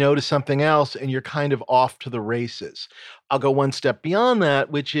they say no to something else, and you're kind of off to the races. I'll go one step beyond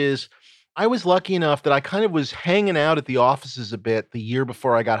that, which is I was lucky enough that I kind of was hanging out at the offices a bit the year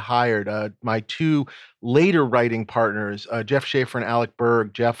before I got hired. My two later writing partners, Jeff Schaefer and Alec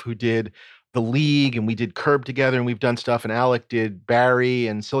Berg, Jeff, who did The League, and we did Curb together, and we've done stuff, and Alec did Barry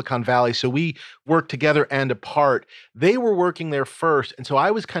and Silicon Valley. So we worked together and apart. They were working there first, and so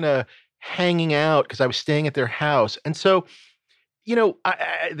I was kind of hanging out because I was staying at their house. And so,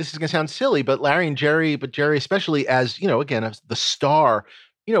 this is going to sound silly, but Larry and Jerry, but Jerry especially as, again, as the star,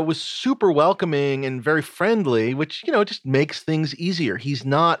 was super welcoming and very friendly, which, just makes things easier. He's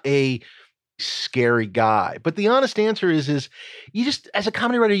not a scary guy. But the honest answer is you just, as a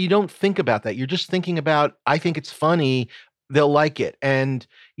comedy writer, you don't think about that. You're just thinking about, I think it's funny, they'll like it. And,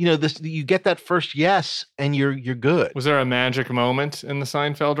 you get that first yes, and you're good. Was there a magic moment in the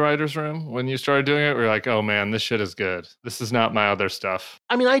Seinfeld writers' room when you started doing it? Where you're like, oh man, this shit is good. This is not my other stuff.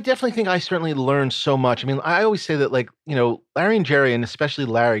 I mean, I definitely think I certainly learned so much. I mean, I always say that, like, Larry and Jerry, and especially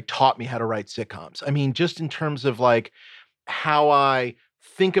Larry, taught me how to write sitcoms. I mean, just in terms of like how I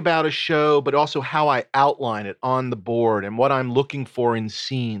think about a show, but also how I outline it on the board and what I'm looking for in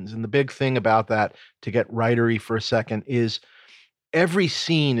scenes. And the big thing about that, to get writery for a second, is every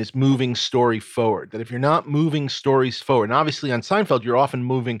scene is moving story forward. That if you're not moving stories forward, and obviously on Seinfeld, you're often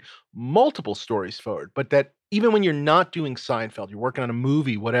moving multiple stories forward, but that even when you're not doing Seinfeld, you're working on a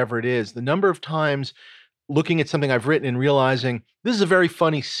movie, whatever it is, the number of times looking at something I've written and realizing this is a very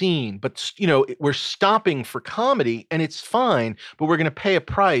funny scene, but we're stopping for comedy and it's fine, but we're going to pay a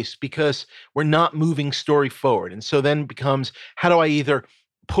price because we're not moving story forward. And so then becomes, how do I either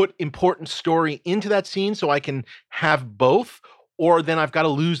put important story into that scene so I can have both, or then I've got to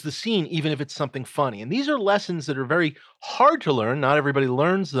lose the scene, even if it's something funny. And these are lessons that are very hard to learn. Not everybody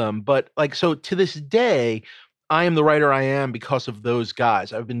learns them, but so to this day, I am the writer I am because of those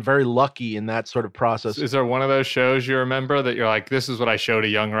guys. I've been very lucky in that sort of process. Is there one of those shows you remember that you're like, this is what I show to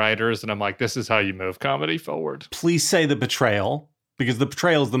young writers, and I'm like, this is how you move comedy forward? Please say The Betrayal, because The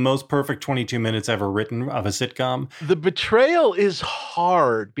Betrayal is the most perfect 22 minutes ever written of a sitcom. The Betrayal is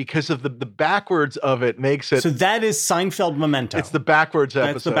hard because of the backwards of it makes it. So that is Seinfeld Memento. It's the backwards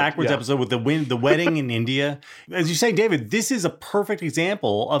episode. That's the backwards episode with the wedding in India. As you say, David, this is a perfect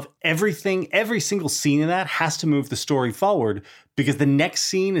example of everything. Every single scene in that has to move the story forward because the next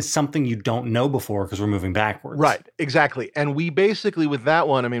scene is something you don't know before because we're moving backwards. Right, exactly. And we basically, with that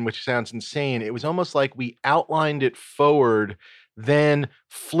one, I mean, which sounds insane, it was almost like we outlined it forward, then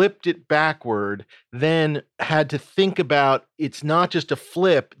flipped it backward, then had to think about it's not just a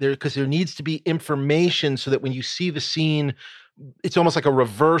flip there because there needs to be information so that when you see the scene, it's almost like a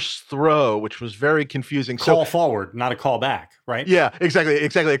reverse throw, which was very confusing. Call forward, not a call back, right? Yeah, exactly.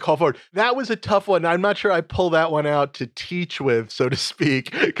 A call forward. That was a tough one. I'm not sure I pull that one out to teach with, so to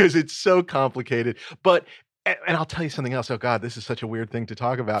speak, because it's so complicated. But, and I'll tell you something else. Oh God, this is such a weird thing to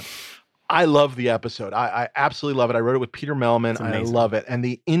talk about. I love the episode. I absolutely love it. I wrote it with Peter Melman. I love it. And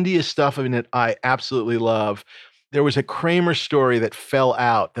the India stuff in it, I absolutely love. There was a Kramer story that fell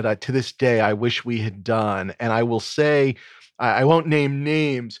out that to this day, I wish we had done. And I will say, I won't name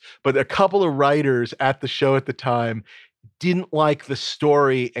names, but a couple of writers at the show at the time didn't like the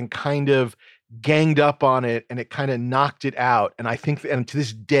story and kind of ganged up on it, and it kind of knocked it out. And I think, and to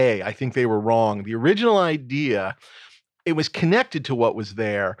this day, I think they were wrong. The original idea, it was connected to what was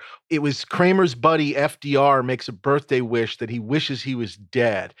there. it was Kramer's buddy FDR makes a birthday wish that he wishes he was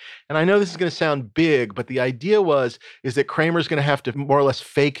dead. And I know this is going to sound big, but the idea is that Kramer's going to have to more or less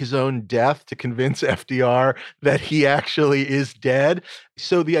fake his own death to convince FDR that he actually is dead.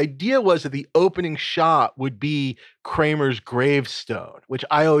 So the idea was that the opening shot would be Kramer's gravestone, which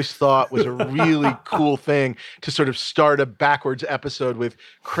I always thought was a really cool thing to sort of start a backwards episode with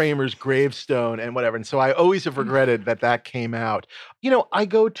Kramer's gravestone and whatever. And so I always have regretted that came out. I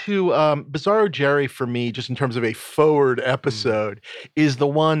go to Bizarro Jerry for me, just in terms of a forward episode, is the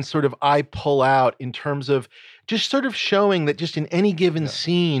one sort of I pull out in terms of just sort of showing that just in any given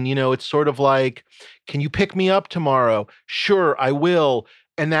scene, it's sort of like, can you pick me up tomorrow? Sure, I will.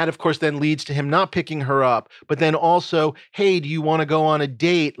 And that, of course, then leads to him not picking her up. But then also, hey, do you want to go on a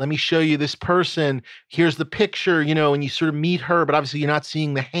date? Let me show you this person. Here's the picture, and you sort of meet her, but obviously you're not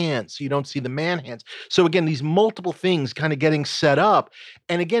seeing the hands, so you don't see the man hands. So again, these multiple things kind of getting set up.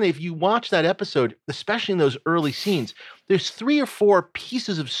 And again, if you watch that episode, especially in those early scenes, there's 3 or 4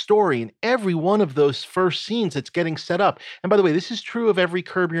 pieces of story in every one of those first scenes that's getting set up. And by the way, this is true of every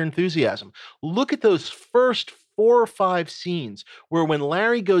Curb Your Enthusiasm. Look at those first 4 or 5 scenes where when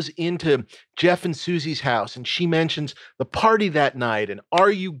Larry goes into Jeff and Susie's house and she mentions the party that night and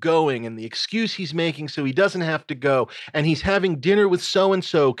are you going and the excuse he's making so he doesn't have to go and he's having dinner with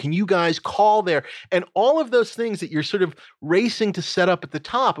so-and-so, can you guys call there? And all of those things that you're sort of racing to set up at the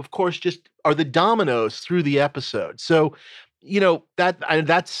top, of course, just are the dominoes through the episode. So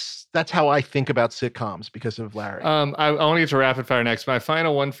that's how I think about sitcoms because of Larry. I want to get to rapid fire next. My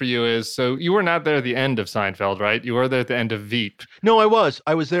final one for you is, so you were not there at the end of Seinfeld, right? You were there at the end of Veep. No, I was.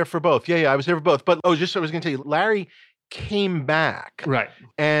 I was there for both. Yeah, I was there for both. But I was going to tell you, Larry came back. Right.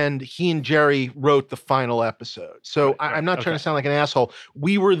 And he and Jerry wrote the final episode. So I'm not trying to sound like an asshole.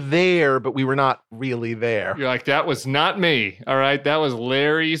 We were there, but we were not really there. You're like, that was not me. All right. That was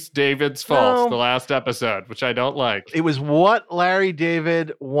Larry's David's fault, the last episode, which I don't like. It was what Larry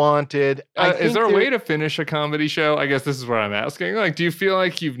David wanted. Is there a way to finish a comedy show? I guess this is what I'm asking. Like, do you feel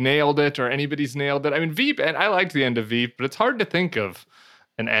like you've nailed it or anybody's nailed it? I mean, Veep, and I liked the end of Veep, but it's hard to think of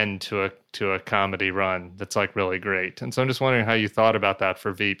an end to a comedy run that's like really great. And so I'm just wondering how you thought about that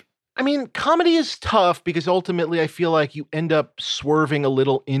for Veep. I mean, comedy is tough because ultimately I feel like you end up swerving a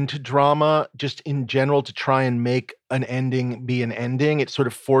little into drama just in general to try and make an ending be an ending. It sort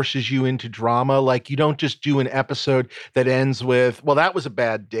of forces you into drama. Like you don't just do an episode that ends with, well, that was a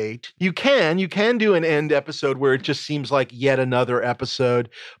bad date. You can do an end episode where it just seems like yet another episode,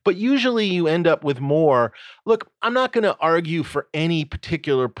 but usually you end up with more. Look, I'm not going to argue for any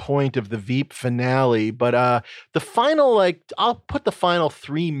particular point of the Veep finale, but the final, I'll put the final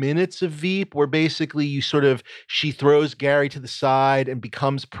 3 minutes of Veep where basically she throws Gary to the side and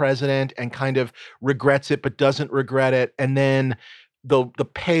becomes president and kind of regrets it, but doesn't regret it. And then the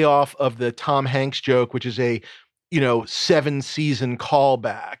payoff of the Tom Hanks joke, which is a 7-season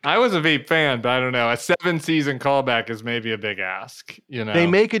callback. I was a Veep fan, but I don't know. A 7-season callback is maybe a big ask. They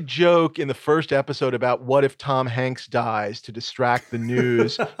make a joke in the first episode about what if Tom Hanks dies to distract the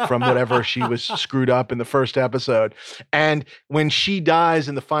news from whatever she was screwed up in the first episode. And when she dies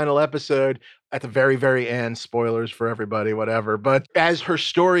in the final episode, at the very, very end, spoilers for everybody, whatever. But as her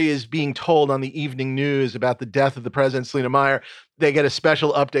story is being told on the evening news about the death of the president, Selena Meyer, they get a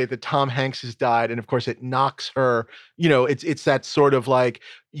special update that Tom Hanks has died. And of course it knocks her, it's that sort of like,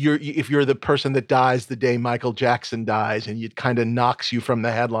 if you're the person that dies the day Michael Jackson dies, and it kind of knocks you from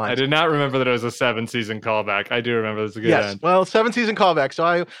the headlines. I did not remember that it was a 7-season callback. I do remember it was a good end. Well, 7-season callback.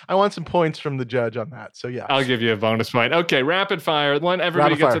 So I want some points from the judge on that. So yeah. I'll give you a bonus point. Okay, rapid fire. One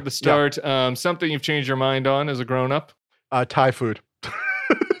everybody gets at the start. Yeah. Something you've changed your mind on as a grown-up? Thai food.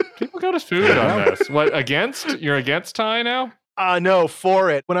 People go to food on this. What, against? You're against Thai now? No,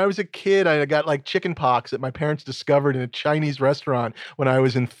 for it. When I was a kid, I got chicken pox that my parents discovered in a Chinese restaurant when I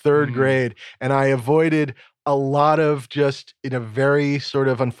was in 3rd grade. And I avoided a lot of, just in a very sort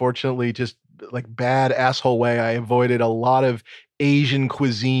of unfortunately just bad asshole way, I avoided a lot of Asian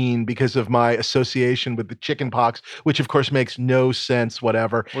cuisine because of my association with the chicken pox, which of course makes no sense,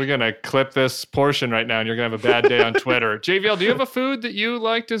 whatever. We're going to clip this portion right now and you're going to have a bad day on Twitter. JVL, do you have a food that you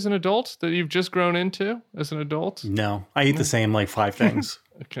liked as an adult that you've just grown into as an adult? No, I eat the same 5 things.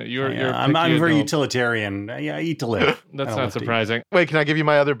 Okay, I'm very utilitarian. I eat to live. That's not surprising. Wait, can I give you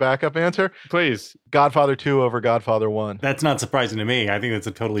my other backup answer? Please. Godfather 2 over Godfather 1. That's not surprising to me. I think that's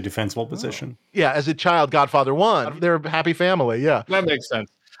a totally defensible position. Yeah, as a child, Godfather 1. They're a happy family, yeah. That makes sense.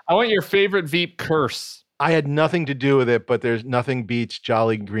 I want your favorite Veep curse. I had nothing to do with it, but there's nothing beats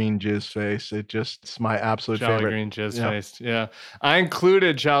Jolly Green Jizz Face. It's my absolute favorite. Jolly Green Jizz Face, yeah. I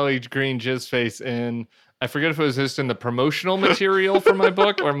included Jolly Green Jizz Face in I forget if it was just in the promotional material for my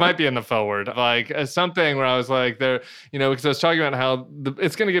book, or it might be in the forward, like something where I was like, there, because I was talking about how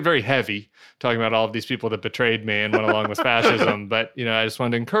it's going to get very heavy, talking about all of these people that betrayed me and went along with fascism. But, I just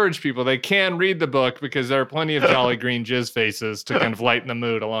wanted to encourage people, they can read the book because there are plenty of jolly green jizz faces to kind of lighten the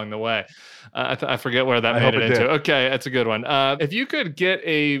mood along the way. I forget where that made it into. Okay, that's a good one. If you could get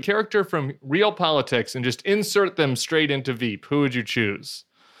a character from real politics and just insert them straight into Veep, who would you choose?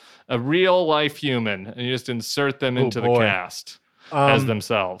 A real life human, and you just insert them into the cast as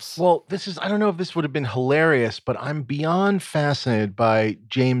themselves. Well, I don't know if this would have been hilarious, but I'm beyond fascinated by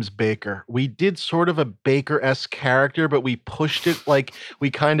James Baker. We did sort of a Baker-esque character, but we pushed it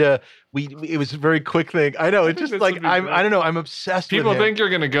it was a very quick thing. I know, it's just like, I don't know, I'm obsessed with him. People think you're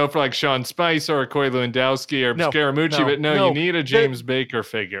going to go for like Sean Spicer or Coy Lewandowski or Scaramucci, but no, you need a James Baker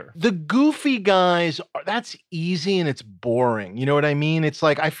figure. The goofy guys, that's easy and it's boring. You know what I mean? It's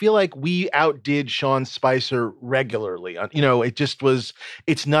like, I feel like we outdid Sean Spicer regularly. It just was,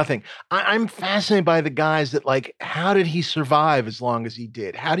 it's nothing. I'm fascinated by the guys that like, how did he survive as long as he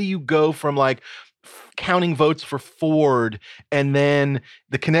did? How do you go from like, counting votes for Ford and then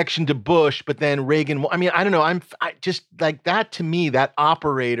the connection to Bush, but then Reagan. I mean, I don't know. I just like that to me, that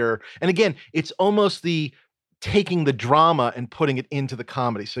operator. And again, it's almost the taking the drama and putting it into the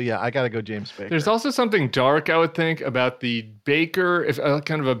comedy. So yeah, I got to go James Baker. There's also something dark, I would think, about the Baker,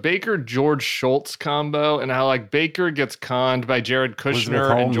 kind of a Baker-George Schultz combo, and how like Baker gets conned by Jared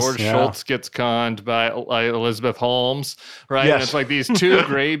Kushner and George Schultz gets conned by Elizabeth Holmes, right? Yes. And it's like these two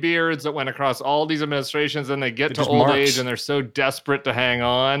graybeards that went across all these administrations, and they get to old age and they're so desperate to hang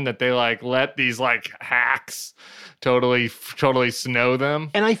on that they like let these like hacks totally snow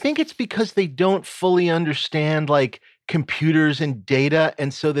them. And I think it's because they don't fully understand like computers and data,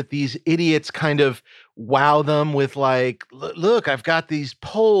 and so that these idiots kind of wow them with like, look, I've got these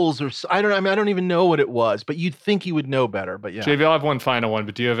polls, or I don't even know what it was, but you'd think you would know better. But yeah, JV, I'll have one final one.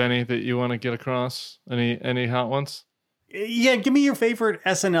 But do you have any that you want to get across? Any hot ones? Yeah, give me your favorite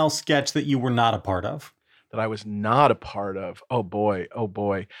SNL sketch that you were not a part of. That I was not a part of. Oh boy.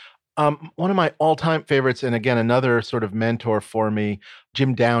 One of my all-time favorites, and again, another sort of mentor for me,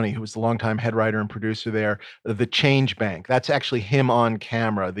 Jim Downey, who was the longtime head writer and producer there, The Change Bank. That's actually him on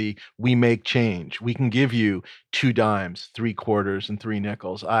camera, the We Make Change. We can give you 2 dimes, 3 quarters, and 3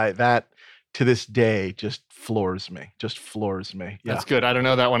 nickels. That, to this day, just floors me. Yeah. That's good. I don't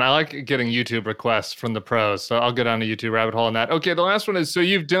know that one. I like getting YouTube requests from the pros, so I'll go down a YouTube rabbit hole on that. Okay, the last one is, so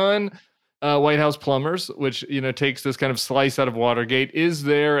you've done White House Plumbers, which takes this kind of slice out of Watergate. Is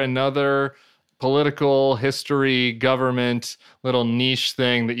there another political history, government, little niche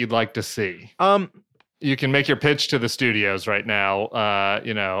thing that you'd like to see? You can make your pitch to the studios right now.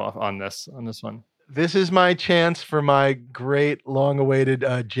 On this one. This is my chance for my great long-awaited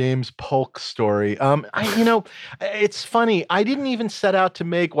James Polk story. It's funny. I didn't even set out to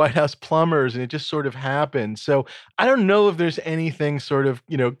make White House Plumbers, and it just sort of happened. So I don't know if there's anything sort of,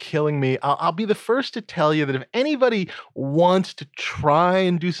 killing me. I'll be the first to tell you that if anybody wants to try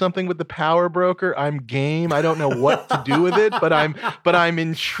and do something with the power broker, I'm game. I don't know what to do with it, but I'm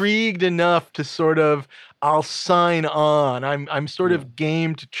intrigued enough to sort of, I'll sign on. I'm sort of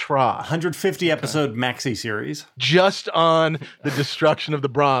game to try. 150 episode maxi series. Just on the destruction of the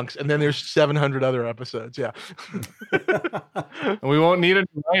Bronx. And then there's 700 other episodes. Yeah. And we won't need a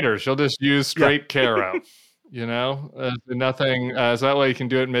writer. She'll just use straight Caro. Nothing. So that way you can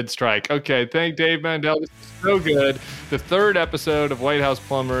do it mid-strike. Okay, thank Dave Mandel. This is so good. The 3rd episode of White House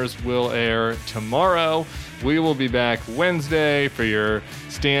Plumbers will air tomorrow. We will be back Wednesday for your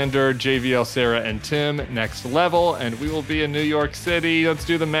standard JVL, Sarah, and Tim Next Level, and we will be in New York City. Let's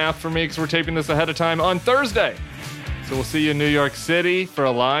do the math for me because we're taping this ahead of time on Thursday. So we'll see you in New York City for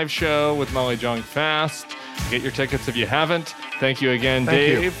a live show with Molly Jong Fast. Get your tickets if you haven't. Thank you again,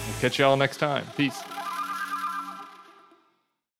 Dave. We'll catch you all next time. Peace.